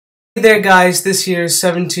Hey there guys, this here is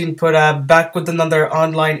 17 Puttab back with another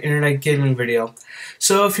online internet gaming video.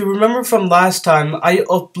 So if you remember from last time, I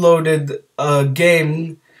uploaded a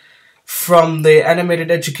game from the animated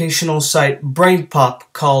educational site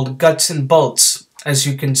BrainPop called Guts and Bolts, as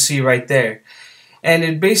you can see right there. And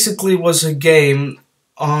it basically was a game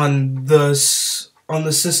on the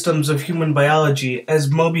systems of human biology as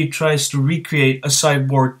Moby tries to recreate a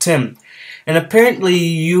cyborg Tim. And apparently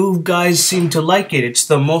you guys seem to like it. It's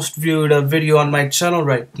the most viewed video on my channel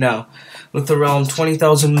right now, with around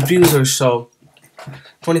 20,000 views or so.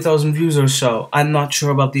 20,000 views or so. I'm not sure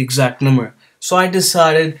about the exact number. So I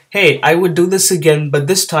decided, hey, I would do this again, but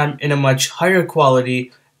this time in a much higher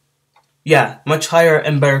quality. Yeah, much higher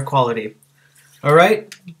and better quality.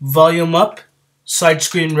 Alright, volume up, side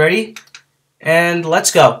screen ready, and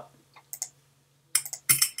let's go.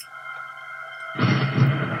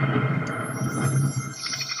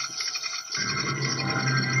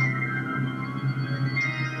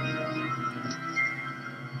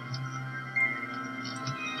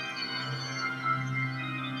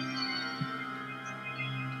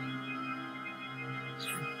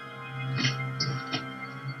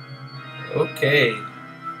 Okay.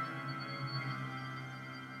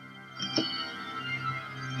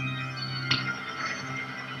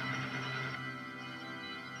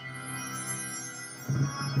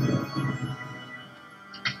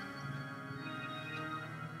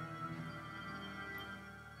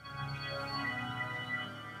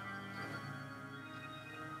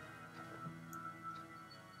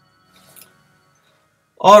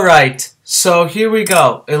 Alright, so here we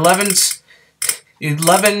go. 11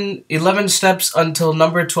 steps until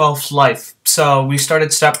number 12's life. So we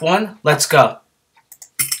started step 1, let's go.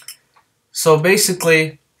 So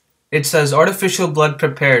basically, it says artificial blood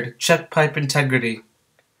prepared, check pipe integrity.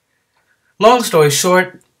 Long story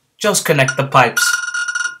short, just connect the pipes.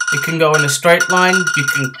 It can go in a straight line,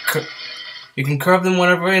 you can curve them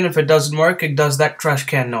whatever, and if it doesn't work, it does that trash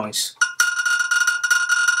can noise.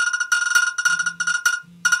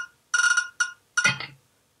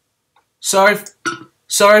 Sorry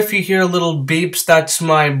if you hear little beeps, that's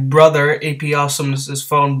my brother, AP Awesomeness'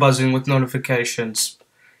 phone buzzing with notifications.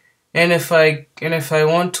 And if I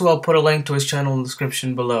want to, I'll put a link to his channel in the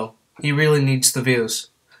description below. He really needs the views.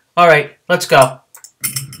 Alright, let's go.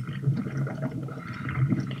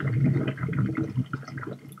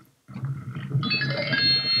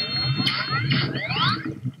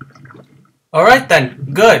 Alright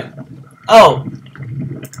then, good. Oh,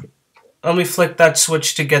 let me flick that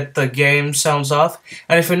switch to get the game sounds off.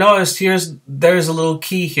 And if you noticed, there's a little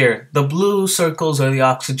key here. The blue circles are the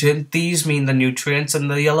oxygen, these mean the nutrients,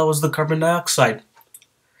 and the yellow is the carbon dioxide.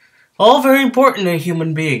 All very important in a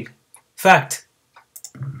human being. Fact.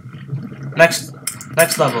 Next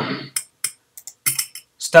level.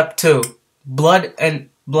 Step 2. Blood,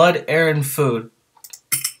 air, and food.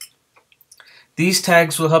 These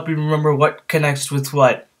tags will help you remember what connects with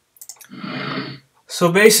what. So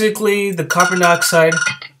basically, the carbon dioxide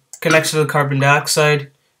connects to the carbon dioxide,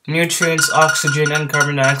 nutrients, oxygen, and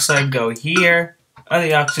carbon dioxide go here, and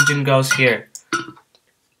the oxygen goes here.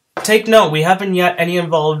 Take note, we haven't yet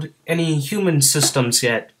involved any human systems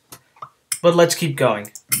yet, but let's keep going.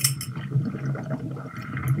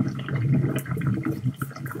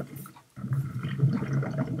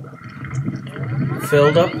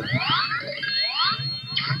 Filled up.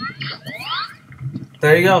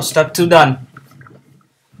 There you go, step 2 done.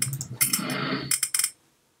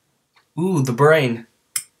 Ooh, the brain.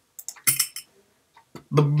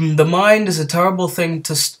 The mind is a terrible thing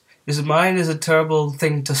to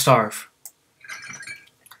starve.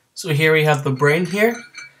 So here we have the brain here.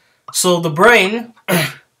 So the brain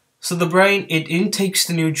it intakes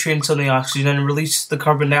the nutrients and the oxygen and releases the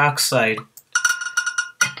carbon dioxide.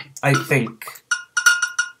 I think.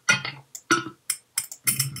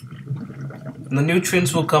 And the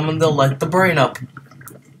nutrients will come and they'll light the brain up.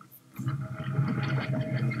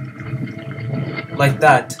 Like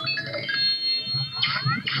that.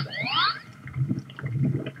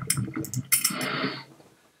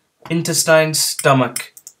 Intestine,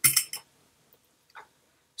 stomach.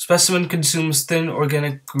 Specimen consumes thin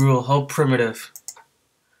organic gruel. How primitive.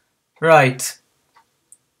 Right.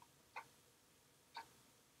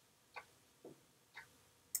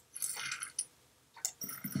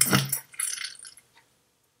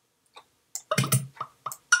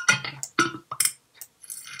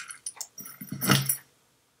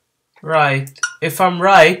 Right. If I'm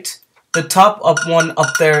right, the top one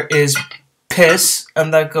up there is piss,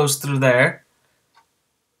 and that goes through there.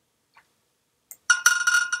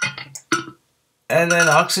 And then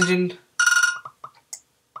oxygen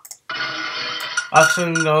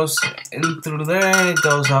Oxygen goes in through there and it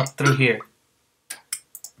goes out through here.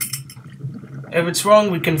 If it's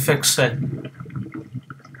wrong, we can fix it.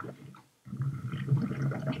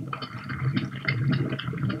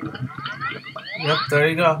 Yep, there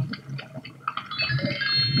you go.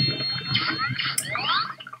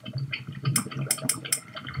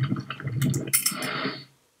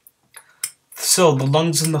 So, the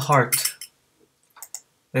lungs and the heart.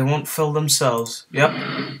 They won't fill themselves. Yep.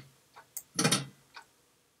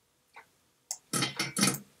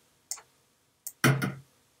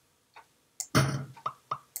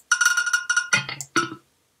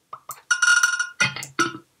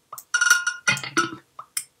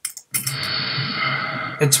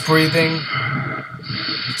 It's breathing.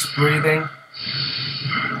 It's breathing.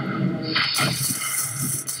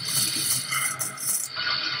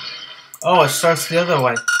 Oh, it starts the other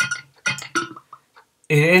way.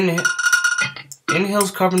 It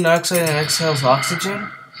inhales carbon dioxide and exhales oxygen?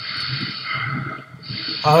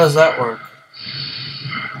 How does that work?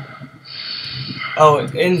 Oh,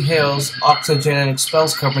 it inhales oxygen and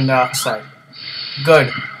expels carbon dioxide.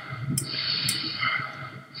 Good.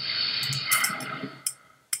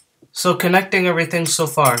 So connecting everything so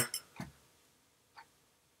far.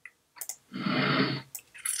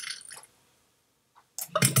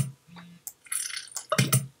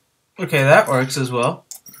 Okay, that works as well.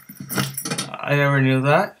 I never knew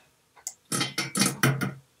that.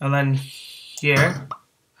 And then here,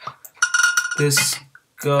 this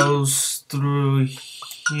goes through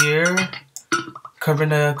here, carbon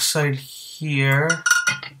dioxide here,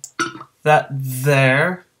 that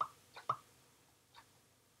there.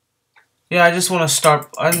 Yeah, I just want to start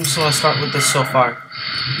with this so far.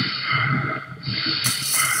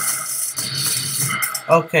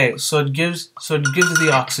 Okay, so it gives the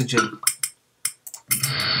oxygen.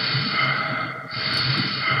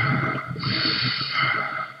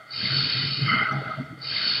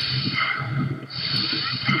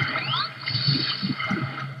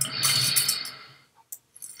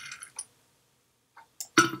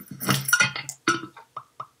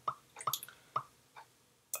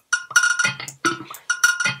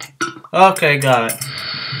 Okay, got it.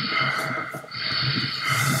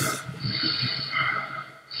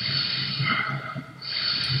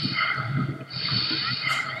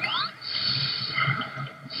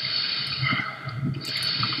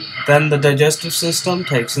 Then the digestive system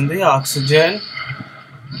takes in the oxygen.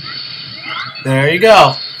 There you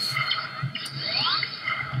go.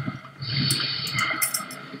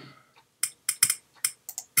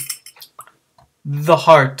 The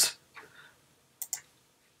heart.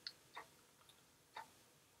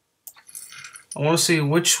 I want to see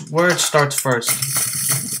where it starts first.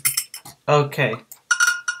 Okay.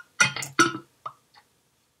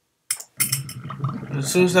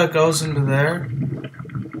 As soon as that goes into there,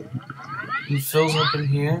 it fills up in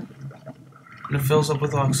here, and it fills up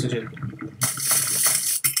with oxygen.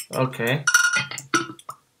 Okay.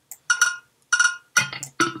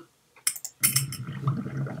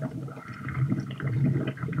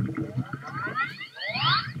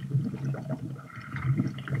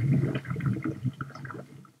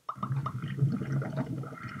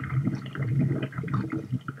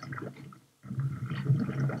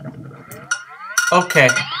 Okay.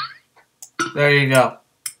 There you go.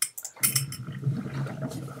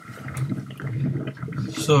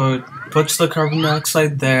 So it puts the carbon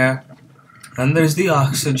dioxide there, and there's the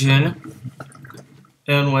oxygen,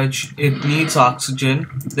 in which it needs oxygen.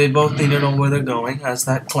 They both need to know where they're going, as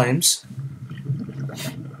that claims.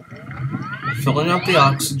 Filling up the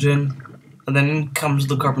oxygen, and then comes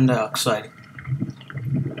the carbon dioxide.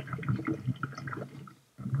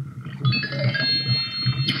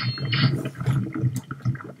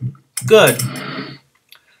 Good.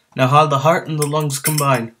 Now how the heart and the lungs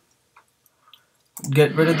combine.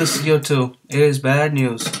 Get rid of the CO2. It is bad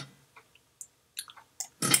news.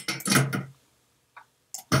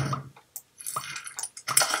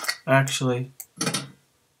 Actually,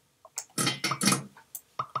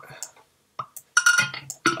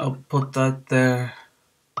 I'll put that there.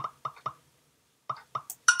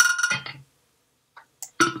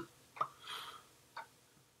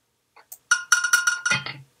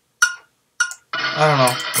 I don't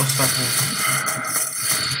know. We'll start here.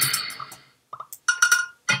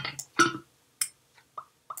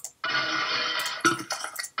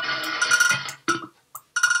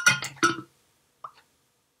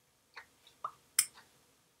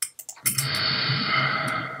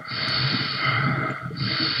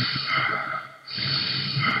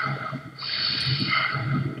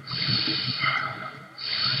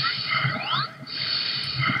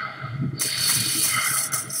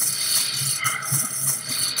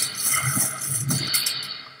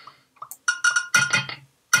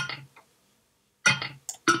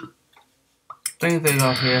 think they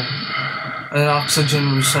got here. And oxygen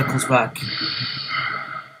recycles back.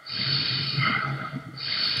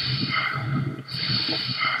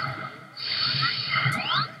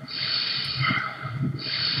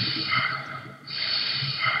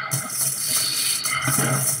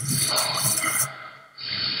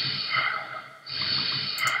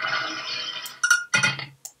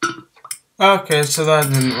 Okay, so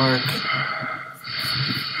that didn't work.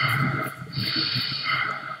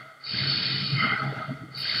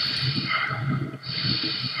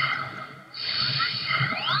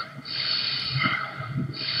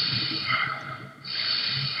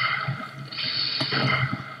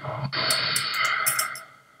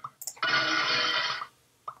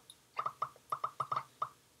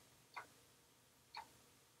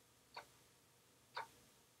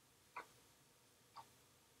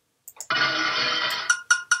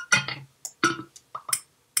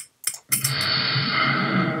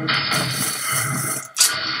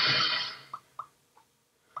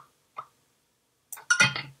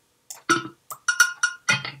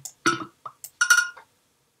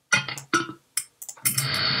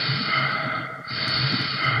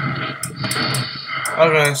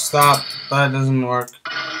 Okay, stop. That doesn't work.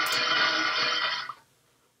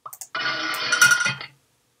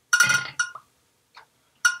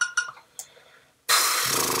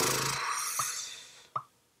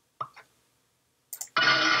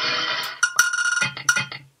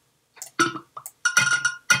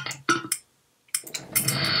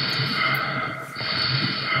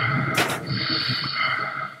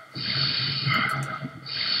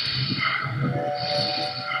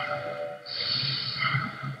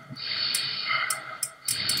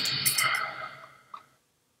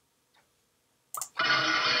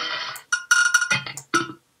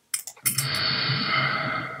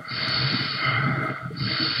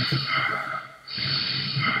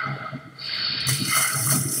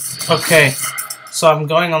 Okay, so I'm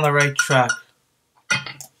going on the right track.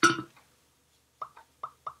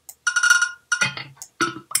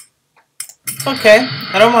 Okay,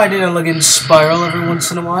 I don't mind an elegant spiral every once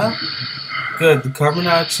in a while. Good, the carbon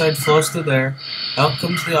dioxide flows through there, out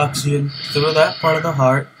comes the oxygen, through that part of the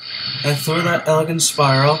heart, and through that elegant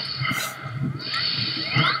spiral,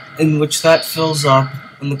 in which that fills up,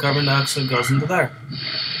 and the carbon dioxide goes into there.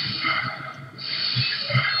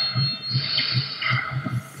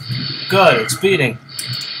 Good, it's beating.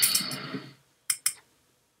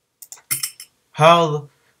 How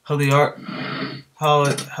it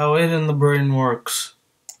in the brain works.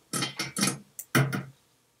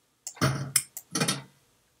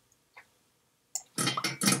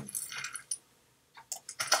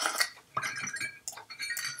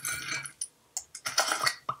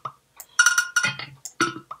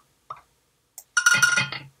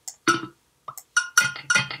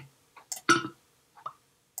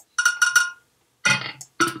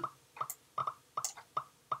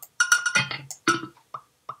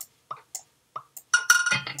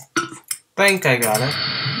 Think I got it.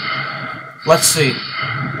 Let's see.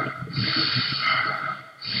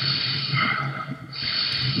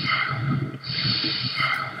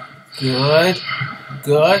 Good.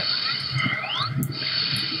 Good.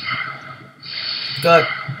 Good.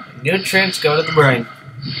 Nutrients go to the brain.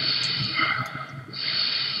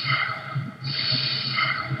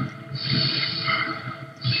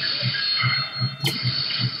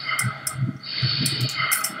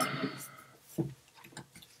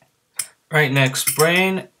 Right next,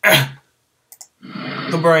 brain.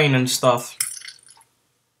 The brain and stuff.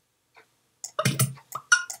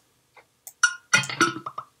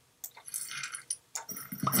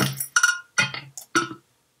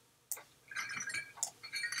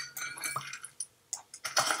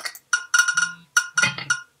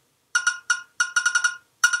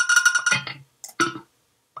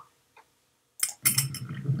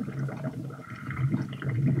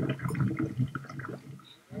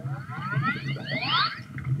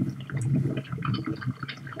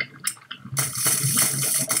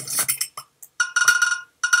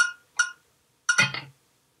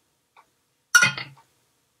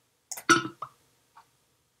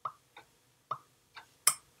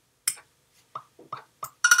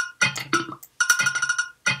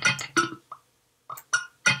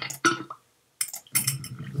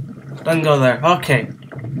 Doesn't go there. Okay.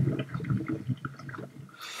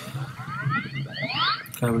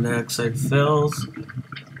 Carbon dioxide fills.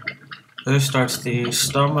 There starts the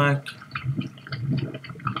stomach.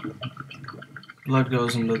 Blood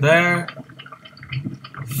goes into there.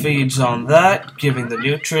 Feeds on that, giving the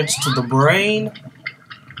nutrients to the brain.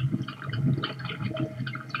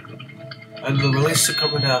 And the release of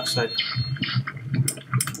carbon dioxide.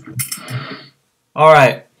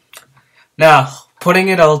 Alright. Now, putting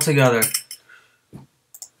it all together.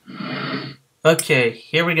 Okay,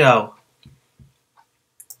 here we go.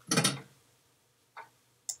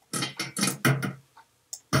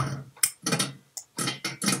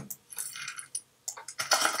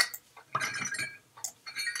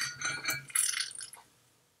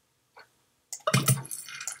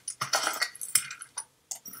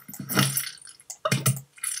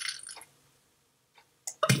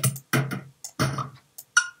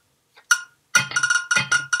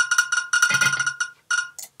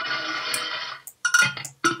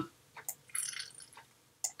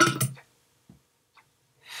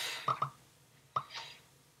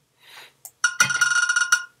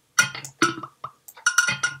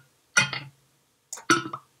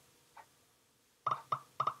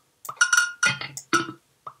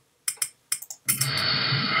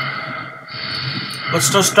 Let's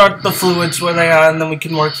just start the fluids where they are, and then we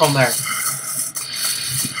can work from there.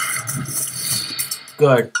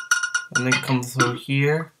 Good. And then come through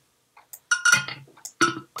here,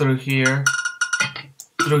 through here,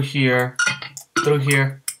 through here, through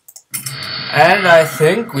here. And I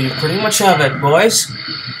think we pretty much have it, boys.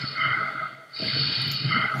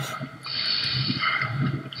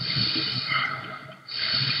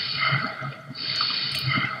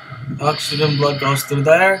 Oxygen blood goes through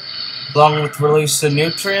there, along with release of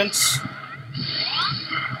nutrients.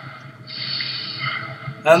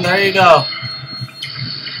 And there you go.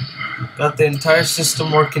 Got the entire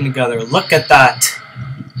system working together. Look at that.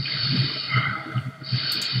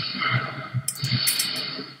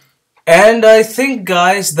 And I think,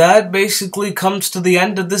 guys, that basically comes to the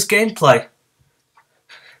end of this gameplay.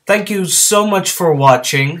 Thank you so much for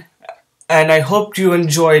watching. And I hope you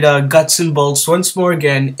enjoyed Guts and Bolts once more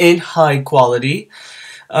again in high quality.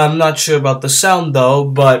 I'm not sure about the sound though,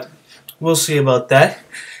 but we'll see about that.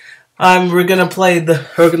 We're gonna play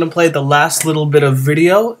the last little bit of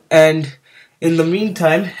video, and in the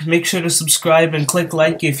meantime, make sure to subscribe and click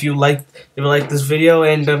like if you like this video.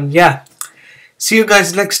 And yeah, see you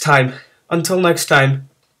guys next time. Until next time,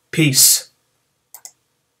 peace.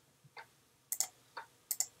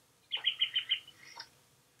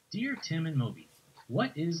 Dear Tim and Moby,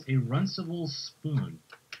 what is a Runcible spoon?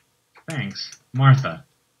 Thanks, Martha.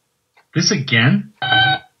 This again?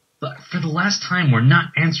 For the last time, we're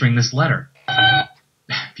not answering this letter.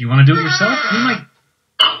 If you want to do it yourself, you might...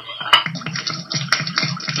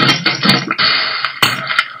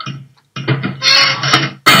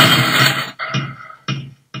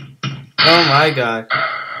 Oh my god.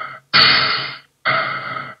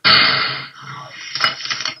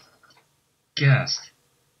 Guest.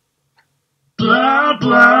 Blah,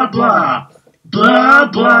 blah, blah.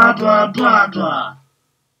 Blah, blah, blah, blah, blah.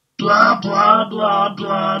 Blah, blah, blah,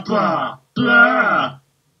 blah, blah. Blah.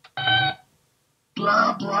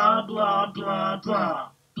 Blah, blah, blah, blah, blah.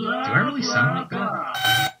 Do I really sound like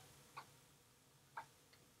that?